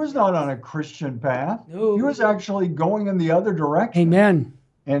 He was not on a Christian path. No. He was actually going in the other direction. Amen.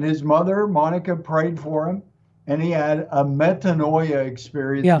 And his mother, Monica, prayed for him, and he had a metanoia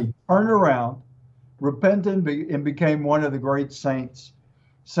experience. Yeah. He turned around, repented, and became one of the great saints.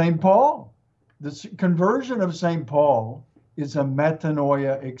 St. Paul, the conversion of St. Paul is a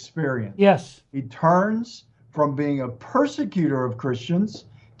metanoia experience. Yes. He turns from being a persecutor of Christians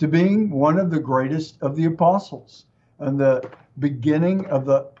to being one of the greatest of the apostles and the beginning of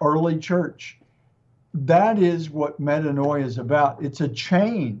the early church. That is what metanoia is about. It's a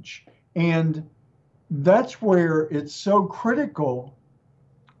change. And that's where it's so critical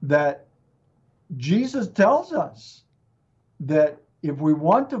that Jesus tells us that if we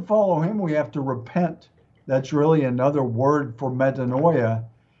want to follow him, we have to repent. That's really another word for metanoia.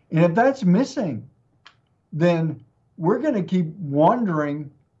 And if that's missing, then we're going to keep wandering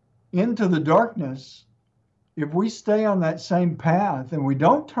into the darkness if we stay on that same path and we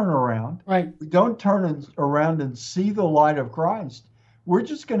don't turn around, right? We don't turn around and see the light of Christ, we're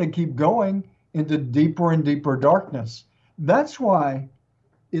just going to keep going into deeper and deeper darkness. That's why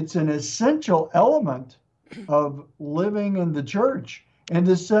it's an essential element of living in the church. And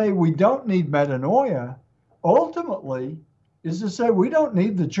to say we don't need metanoia, ultimately, is to say we don't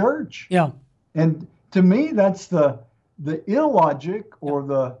need the church. Yeah. And to me, that's the illogic or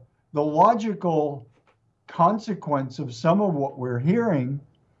the logical consequence of some of what we're hearing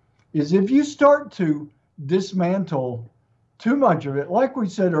is if you start to dismantle too much of it, like we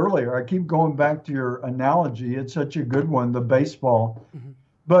said earlier, I keep going back to your analogy, it's such a good one, the baseball. Mm-hmm.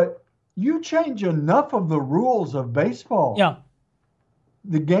 But you change enough of the rules of baseball. Yeah.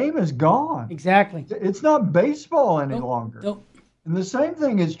 The game is gone. Exactly. It's not baseball any longer. Nope. And the same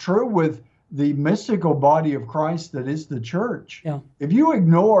thing is true with the mystical body of Christ that is the church. Yeah. If you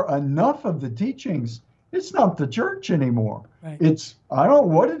ignore enough of the teachings, it's not the church anymore. Right. It's, I don't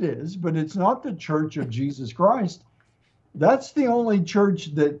know what it is, but it's not the church of Jesus Christ. That's the only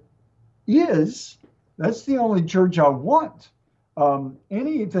church that is. That's the only church I want.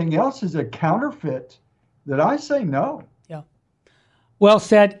 Anything else is a counterfeit that I say no. Yeah. Well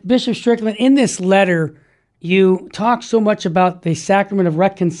said. Bishop Strickland, in this letter, you talk so much about the sacrament of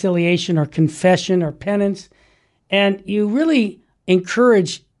reconciliation or confession or penance, and you really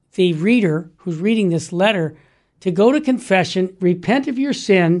encourage the reader who's reading this letter to go to confession, repent of your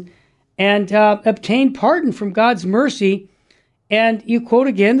sin, and obtain pardon from God's mercy. And you quote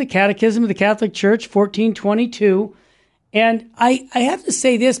again the Catechism of the Catholic Church, 1422. And I have to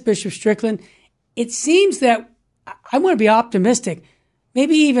say this, Bishop Strickland, it seems that I want to be optimistic.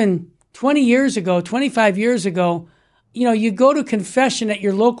 Maybe even 20 years ago, 25 years ago, you go to confession at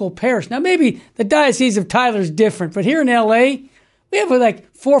your local parish. Now, maybe the Diocese of Tyler is different, but here in L.A., we have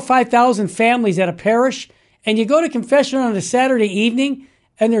like 4,000 or 5,000 families at a parish, and you go to confession on a Saturday evening,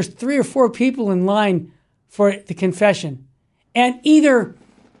 and there's 3 or 4 people in line for the confession. And either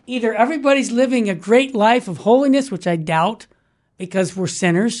everybody's living a great life of holiness, which I doubt because we're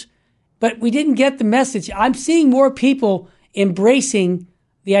sinners, but we didn't get the message. I'm seeing more people embracing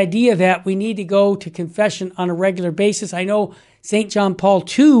the idea that we need to go to confession on a regular basis. I know St. John Paul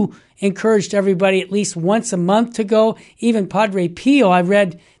II encouraged everybody at least once a month to go. Even Padre Pio, I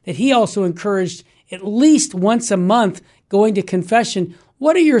read that he also encouraged at least once a month going to confession.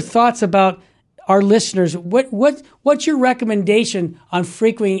 What are your thoughts about our listeners? What's your recommendation on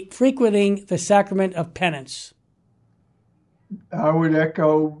frequenting the sacrament of penance? I would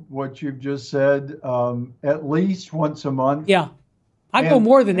echo what you've just said. At least once a month. Yeah. I go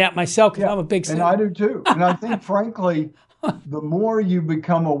more than that myself because I'm a big sinner. And I do too. And I think, frankly, the more you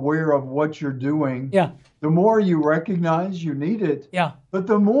become aware of what you're doing, the more you recognize you need it. Yeah. But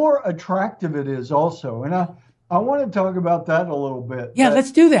the more attractive it is also. And I want to talk about that a little bit. Yeah,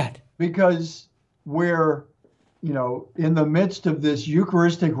 let's do that. Because we're, in the midst of this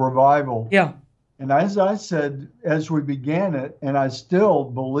Eucharistic revival. Yeah. And as I said, as we began it, and I still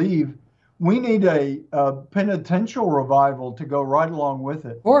believe, we need a penitential revival to go right along with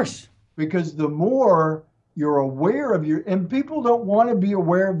it. Of course. Because the more you're aware of and people don't want to be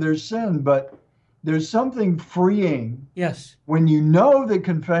aware of their sin, but there's something freeing. Yes. When you know that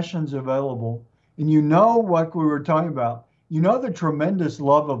confession's available, and you know what we were talking about, the tremendous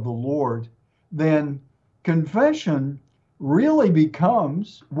love of the Lord, then confession really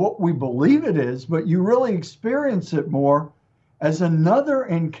becomes what we believe it is, but you really experience it more as another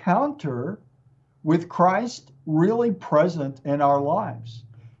encounter with Christ really present in our lives.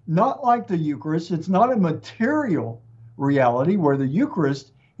 Not like the Eucharist. It's not a material reality where the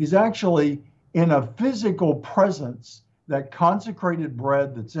Eucharist is actually in a physical presence, that consecrated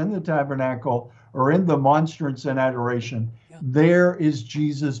bread that's in the tabernacle or in the monstrance and adoration. Yeah. There is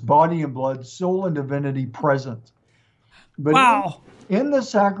Jesus' body and blood, soul and divinity present. But wow. In the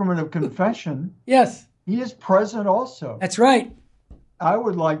sacrament of confession, yes, he is present also. That's right. I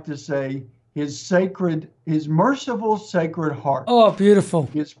would like to say his merciful sacred heart. Oh, beautiful.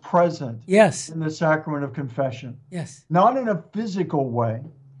 Is present. Yes. In the sacrament of confession. Yes. Not in a physical way,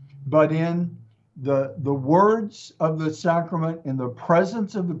 but in the words of the sacrament, in the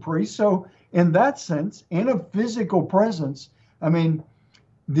presence of the priest. So in that sense, in a physical presence,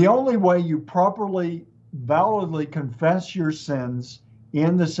 the only way you properly, validly confess your sins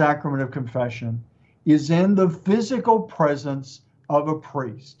in the sacrament of confession is in the physical presence of a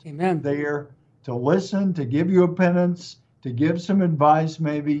priest. Amen. There to listen, to give you a penance, to give some advice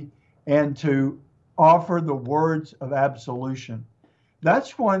maybe, and to offer the words of absolution.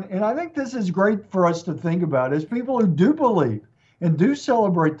 That's one, and I think this is great for us to think about as people who do believe and do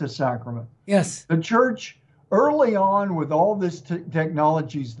celebrate the sacrament. Yes. The church early on with all this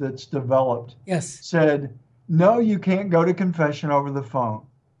technologies that's developed, yes, said, no, you can't go to confession over the phone.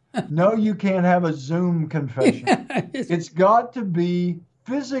 No, you can't have a Zoom confession. It's got to be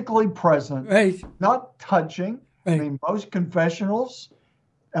physically present, right? Not touching. Right. I mean, most confessionals,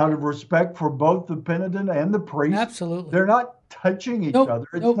 out of respect for both the penitent and the priest, absolutely, they're not touching each other.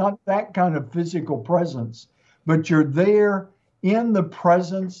 It's not that kind of physical presence, but you're there in the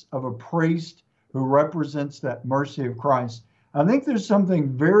presence of a priest who represents that mercy of Christ. I think there's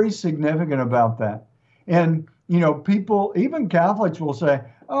something very significant about that. And, people, even Catholics will say,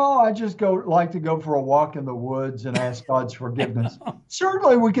 oh, I just like to go for a walk in the woods and ask God's forgiveness.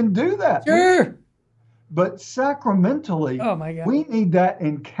 Certainly we can do that. Sure. But sacramentally, we need that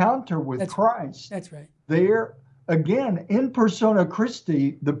encounter with Christ. That's right. There, again, in persona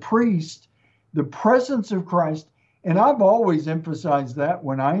Christi, the priest, the presence of Christ. And I've always emphasized that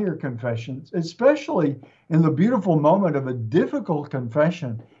when I hear confessions, especially in the beautiful moment of a difficult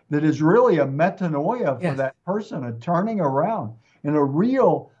confession that is really a metanoia for that person, a turning around, in a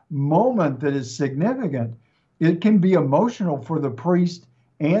real moment that is significant. It can be emotional for the priest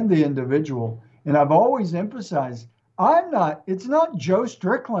and the individual. And I've always emphasized, it's not Joe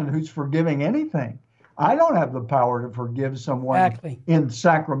Strickland who's forgiving anything. I don't have the power to forgive someone in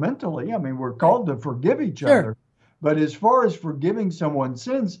sacramentally. I mean, we're called to forgive each other. But as far as forgiving someone's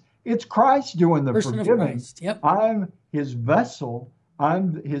sins, it's Christ doing the forgiving. I'm his vessel.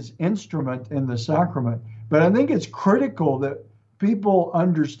 I'm his instrument in the sacrament. But I think it's critical that people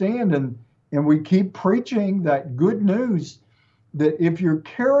understand, and we keep preaching that good news, that if you're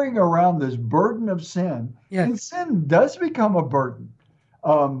carrying around this burden of sin, and sin does become a burden,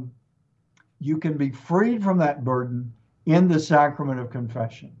 you can be freed from that burden in the sacrament of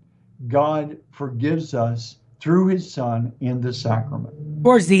confession. God forgives us through his Son in the sacrament.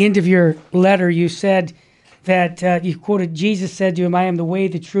 Towards the end of your letter, you said that you quoted, Jesus said to him, I am the way,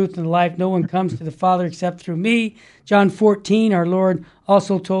 the truth, and the life. No one comes to the Father except through me. John 14, our Lord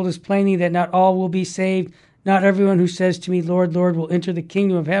also told us plainly that not all will be saved. Not everyone who says to me, Lord, Lord, will enter the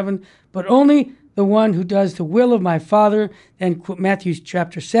kingdom of heaven, but only the one who does the will of my Father. Then Matthew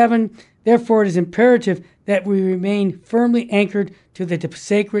chapter 7. Therefore, it is imperative that we remain firmly anchored to the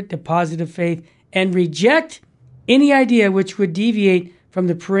sacred deposit of faith and reject any idea which would deviate from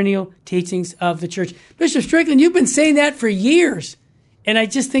the perennial teachings of the church. Bishop Strickland, you've been saying that for years, and I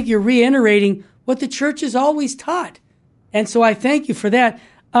just think you're reiterating what the church has always taught. And so I thank you for that.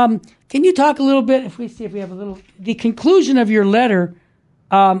 Can you talk a little bit, if we see if we have the conclusion of your letter,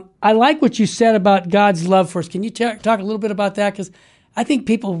 I like what you said about God's love for us. Can you talk a little bit about that? Because I think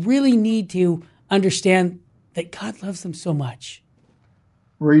people really need to understand that God loves them so much.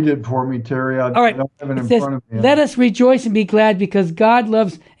 Read it for me, Terry. I don't have it in front of me. Let us rejoice and be glad because God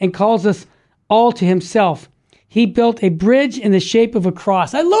loves and calls us all to himself. He built a bridge in the shape of a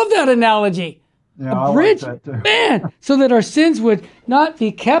cross. I love that analogy. Yeah, a bridge, like that too. Man, so that our sins would not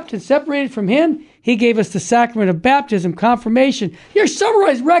be kept and separated from him. He gave us the sacrament of baptism, confirmation. Here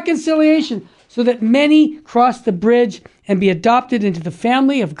summarized reconciliation, so that many cross the bridge and be adopted into the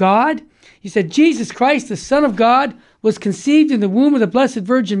family of God. He said, Jesus Christ, the Son of God, was conceived in the womb of the Blessed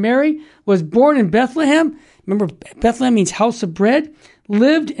Virgin Mary, was born in Bethlehem. Remember, Bethlehem means house of bread.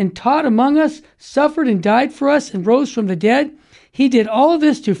 Lived and taught among us, suffered and died for us, and rose from the dead. He did all of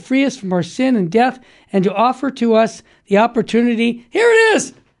this to free us from our sin and death and to offer to us the opportunity. Here it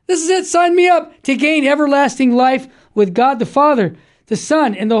is. This is it. Sign me up to gain everlasting life with God the Father, the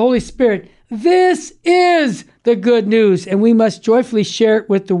Son, and the Holy Spirit. This is the good news, and we must joyfully share it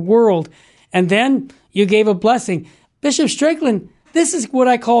with the world. And then you gave a blessing. Bishop Strickland, this is what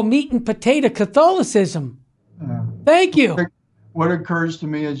I call meat and potato Catholicism. Yeah. Thank you. What occurs to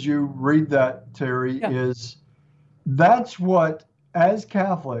me as you read that, Terry, is that's what, as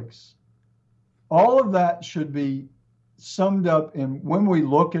Catholics, all of that should be summed up in when we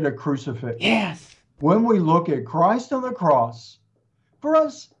look at a crucifix. Yes. When we look at Christ on the cross, for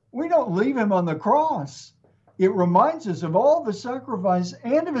us, we don't leave him on the cross. It reminds us of all the sacrifice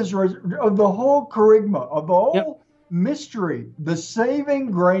and of of the whole charisma, of the whole mystery, the saving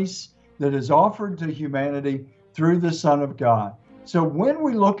grace that is offered to humanity through the Son of God. So when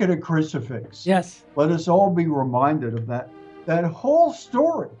we look at a crucifix, let us all be reminded of that whole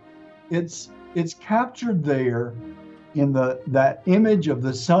story. It's captured there in that image of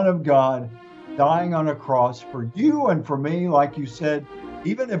the Son of God dying on a cross for you and for me, like you said,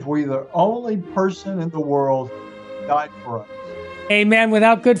 even if we're the only person in the world died for us. Amen.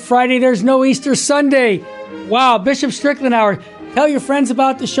 Without Good Friday, there's no Easter Sunday. Wow. Bishop Strickland Hour. Tell your friends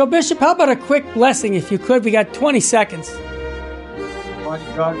about the show. Bishop, how about a quick blessing, if you could? We got 20 seconds. Mighty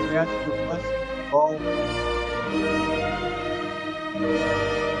God, we ask for blessing of all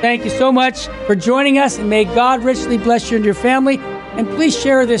Thank you so much for joining us, and may God richly bless you and your family. And please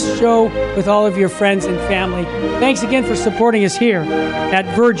share this show with all of your friends and family. Thanks again for supporting us here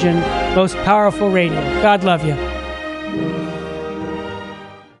at Virgin Most Powerful Radio. God love you.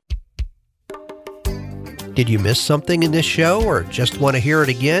 Did you miss something in this show or just want to hear it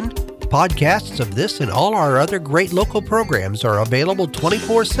again? Podcasts of this and all our other great local programs are available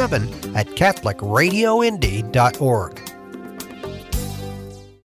 24/7 at CatholicRadioIndy.org.